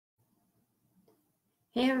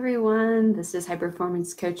Hey everyone, this is High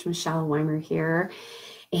Performance Coach Michelle Weimer here.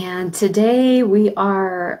 And today we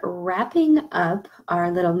are wrapping up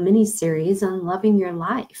our little mini series on loving your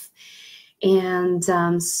life. And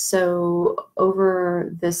so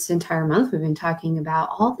over this entire month, we've been talking about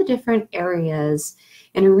all the different areas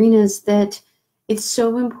and arenas that it's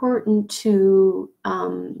so important to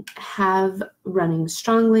have running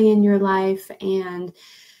strongly in your life and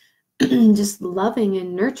just loving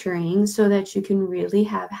and nurturing so that you can really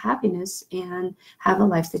have happiness and have a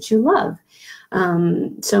life that you love.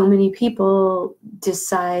 So many people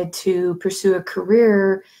decide to pursue a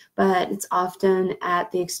career, but it's often at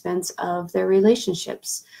the expense of their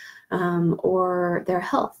relationships or their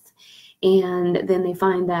health. And then they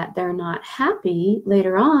find that they're not happy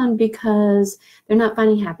later on because they're not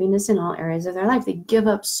finding happiness in all areas of their life. They give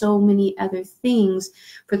up so many other things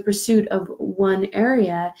for the pursuit of one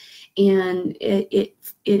area, and it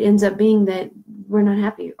ends up being that we're not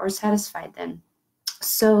happy or satisfied then.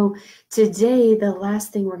 So today, the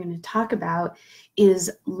last thing we're going to talk about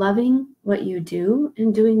is loving what you do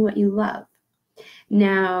and doing what you love.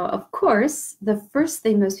 Now, of course, the first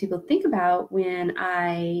thing most people think about when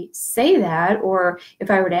I say that, or if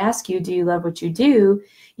I were to ask you, do you love what you do?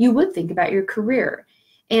 You would think about your career.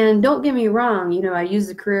 And don't get me wrong, I use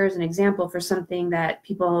the career as an example for something that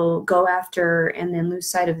people go after and then lose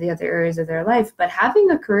sight of the other areas of their life. But having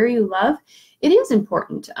a career you love, it is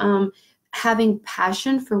important. Having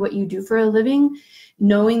passion for what you do for a living,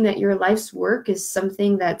 knowing that your life's work is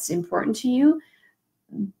something that's important to you,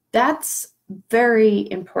 that's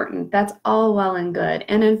very important. That's all well and good.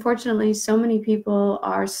 And unfortunately, so many people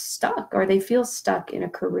are stuck or they feel stuck in a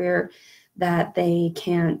career that they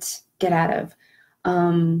can't get out of.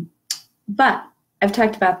 But I've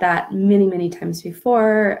talked about that many, many times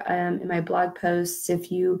before in my blog posts.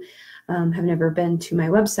 If you have never been to my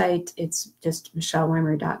website, it's just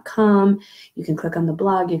michelleweimer.com. You can click on the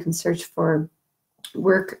blog. You can search for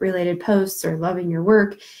work-related posts or loving your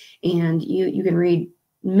work, and you can read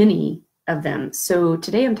many of them. So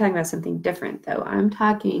today I'm talking about something different, though.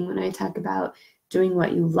 When I talk about doing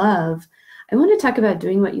what you love, I want to talk about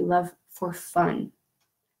doing what you love for fun.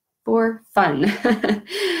 For fun.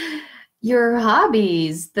 Your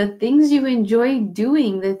hobbies, the things you enjoy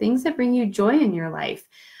doing, the things that bring you joy in your life.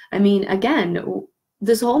 I mean, again,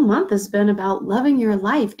 this whole month has been about loving your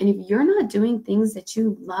life. And if you're not doing things that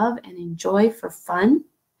you love and enjoy for fun,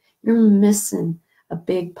 you're missing a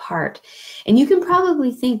big part. And you can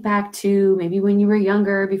probably think back to maybe when you were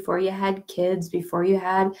younger, before you had kids, before you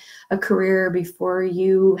had a career, before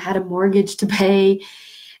you had a mortgage to pay,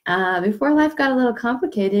 before life got a little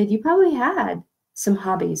complicated, you probably had some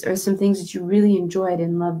hobbies or some things that you really enjoyed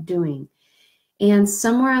and loved doing. And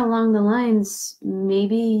somewhere along the lines,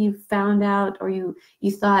 maybe you found out or you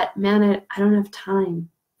thought, man, I don't have time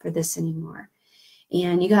for this anymore.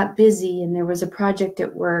 And you got busy and there was a project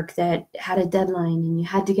at work that had a deadline and you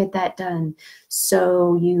had to get that done.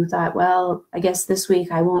 So you thought, well, I guess this week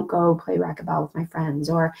I won't go play racquetball with my friends,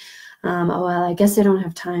 or, oh, well, I guess I don't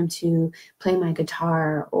have time to play my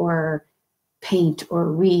guitar or paint or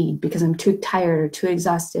read because I'm too tired or too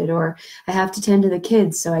exhausted, or I have to tend to the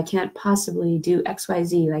kids, so I can't possibly do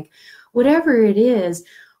XYZ. Like whatever it is,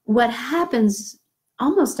 what happens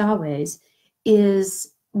almost always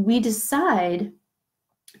is we decide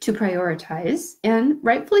to prioritize, and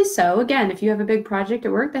rightfully so. Again, if you have a big project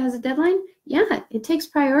at work that has a deadline, yeah, it takes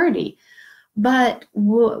priority. But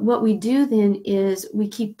what we do then is we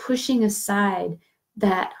keep pushing aside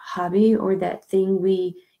that hobby or that thing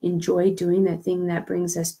we enjoy doing, that thing that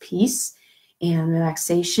brings us peace and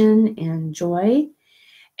relaxation and joy.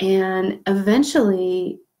 And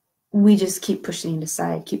eventually we just keep pushing it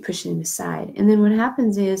aside, keep pushing it aside. And then what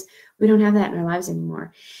happens is we don't have that in our lives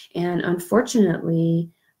anymore. And unfortunately,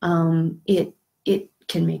 it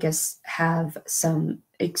can make us have some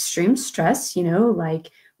extreme stress, like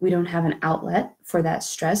we don't have an outlet for that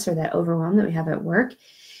stress or that overwhelm that we have at work.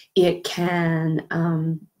 It can,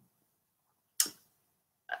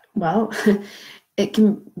 well, it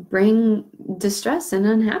can bring distress and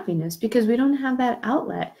unhappiness because we don't have that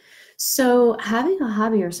outlet. So having a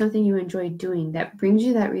hobby or something you enjoy doing that brings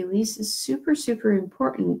you that release is super, super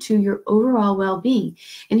important to your overall well-being.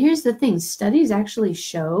 And here's the thing, studies actually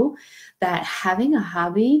show that having a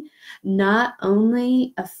hobby not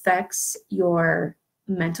only affects your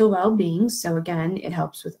mental well-being, so again, it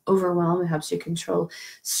helps with overwhelm, it helps you control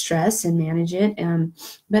stress and manage it,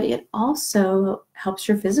 but it also helps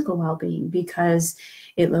your physical well-being because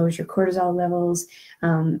it lowers your cortisol levels,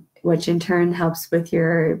 which in turn helps with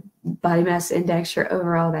your body mass index, your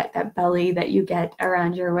overall, that belly that you get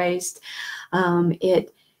around your waist.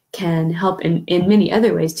 It can help in many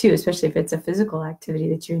other ways too, especially if it's a physical activity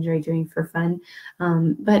that you enjoy doing for fun.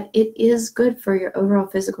 But it is good for your overall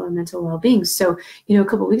physical and mental well-being. So, you know, a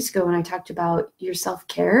couple of weeks ago when I talked about your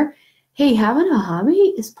self-care, hey, having a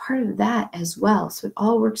hobby is part of that as well. So it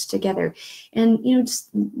all works together. And, you know, just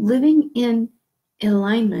living in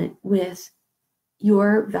alignment with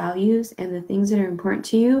your values and the things that are important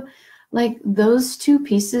to you, like those two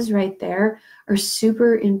pieces right there are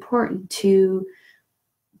super important to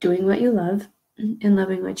doing what you love and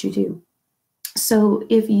loving what you do. So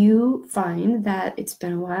if you find that it's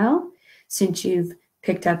been a while since you've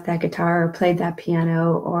picked up that guitar or played that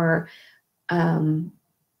piano or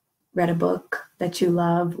read a book that you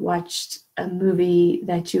love, watched a movie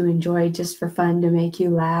that you enjoy just for fun to make you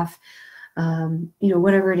laugh, you know,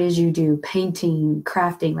 whatever it is you do, painting,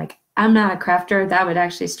 crafting, like I'm not a crafter, that would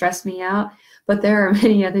actually stress me out. But there are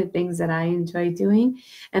many other things that I enjoy doing,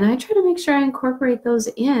 and I try to make sure I incorporate those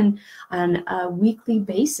in on a weekly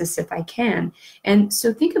basis if I can. And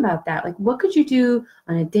so think about that. Like, what could you do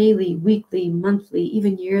on a daily, weekly, monthly,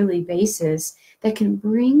 even yearly basis that can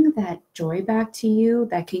bring that joy back to you,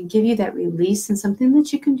 that can give you that release, and something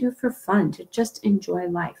that you can do for fun to just enjoy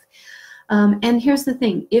life? And here's the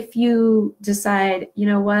thing, if you decide, you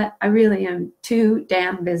know what, I really am too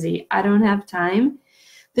damn busy, I don't have time,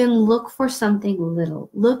 then look for something little.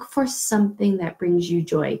 Look for something that brings you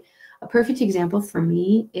joy. A perfect example for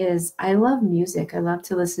me is I love music. I love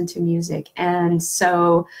to listen to music. And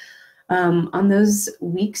so on those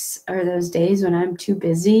weeks or those days when I'm too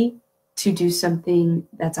busy to do something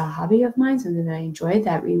that's a hobby of mine, something that I enjoy,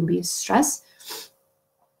 that relieves stress,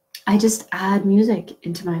 I just add music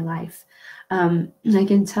into my life. And I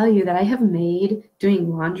can tell you that I have made doing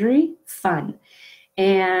laundry fun.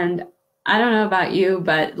 And I don't know about you,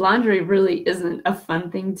 but laundry really isn't a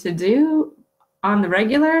fun thing to do on the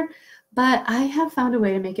regular, but I have found a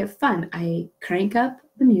way to make it fun. I crank up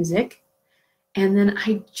the music and then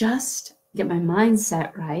I just get my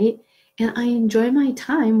mindset right and I enjoy my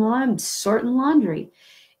time while I'm sorting laundry.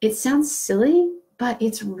 It sounds silly, but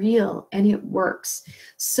it's real and it works.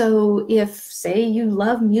 So if, say, you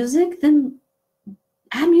love music, then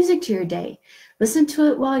add music to your day. Listen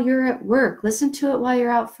to it while you're at work. Listen to it while you're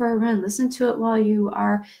out for a run. Listen to it while you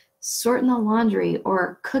are sorting the laundry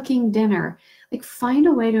or cooking dinner. Like, find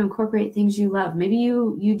a way to incorporate things you love. Maybe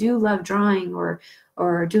you do love drawing or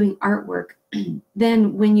doing artwork.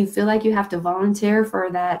 Then when you feel like you have to volunteer for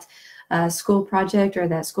that school project or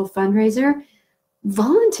that school fundraiser,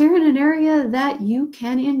 volunteer in an area that you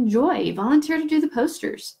can enjoy. Volunteer to do the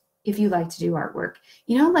posters if you like to do artwork.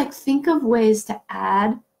 You know, like, think of ways to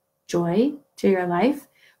add joy to your life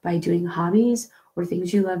by doing hobbies or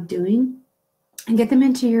things you love doing, and get them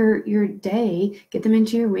into your day, get them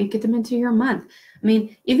into your week, get them into your month. I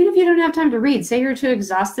mean, even if you don't have time to read, say you're too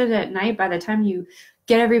exhausted at night by the time you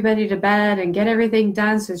get everybody to bed and get everything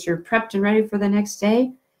done so that you're prepped and ready for the next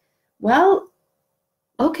day. Well,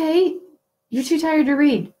 okay, you're too tired to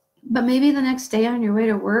read, but maybe the next day on your way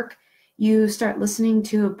to work, you start listening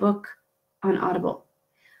to a book on Audible,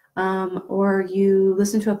 or you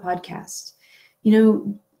listen to a podcast. You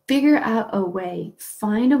know, figure out a way,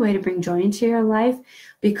 find a way to bring joy into your life,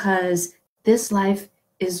 because this life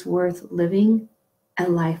is worth living, a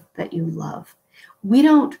life that you love. We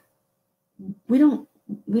don't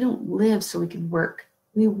live so we can work.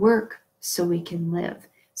 We work so we can live.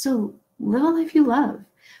 So live a life you love.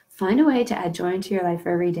 Find a way to add joy into your life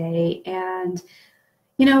every day. And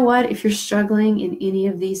you know what? If you're struggling in any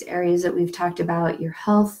of these areas that we've talked about, your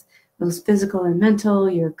health, both physical and mental,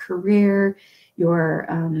 your career, your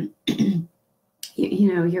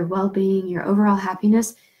your well-being, your overall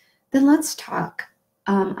happiness, then let's talk.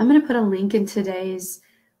 I'm going to put a link in today's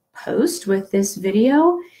post with this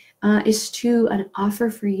video. Is to an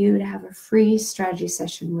offer for you to have a free strategy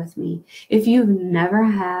session with me. If you've never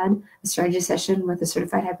had a strategy session with a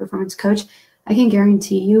certified high performance coach, I can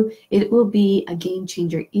guarantee you it will be a game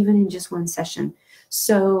changer, even in just one session.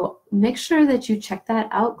 So make sure that you check that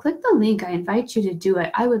out. Click the link. I invite you to do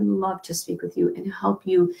it. I would love to speak with you and help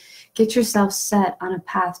you get yourself set on a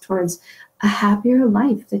path towards a happier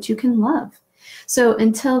life that you can love. So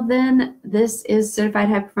until then, this is Certified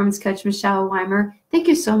High Performance Coach Michelle Weimer. Thank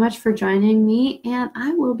you so much for joining me, and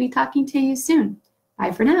I will be talking to you soon.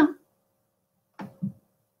 Bye for now.